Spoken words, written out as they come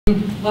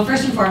Well,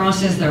 first and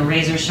foremost is the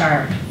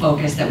razor-sharp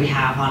focus that we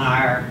have on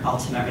our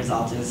ultimate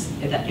result is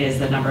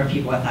the number of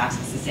people with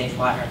access to safe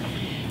water.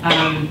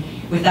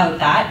 Without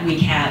that, we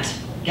can't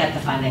get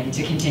the funding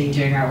to continue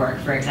doing our work,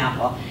 for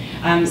example.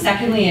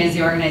 Secondly is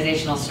the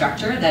organizational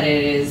structure, that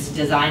it is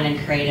designed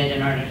and created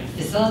in order to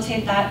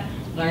facilitate that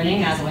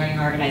learning as a learning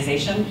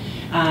organization,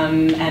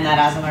 and that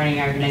as a learning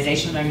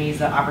organization, there needs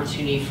the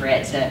opportunity for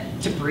it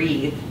to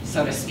breathe,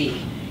 so to speak,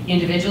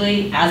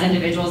 individually, as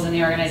individuals in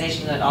the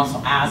organization, but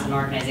also as an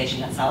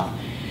organization itself.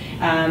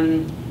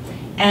 And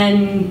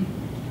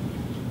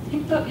I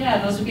think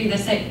those would be the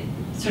same,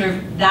 sort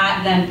of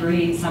that then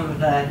breeds some of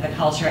the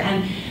culture.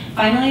 And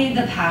finally,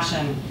 the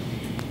passion.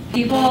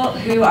 People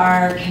who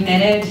are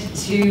committed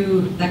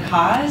to the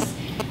cause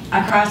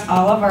across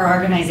all of our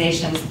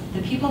organizations,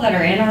 the people that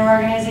are in our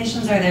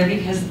organizations are there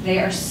because they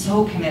are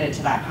so committed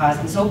to that cause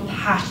and so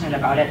passionate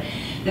about it,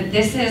 that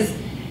this is,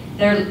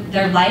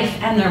 their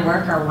life and their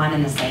work are one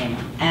and the same.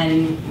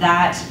 And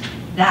that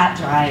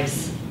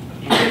drives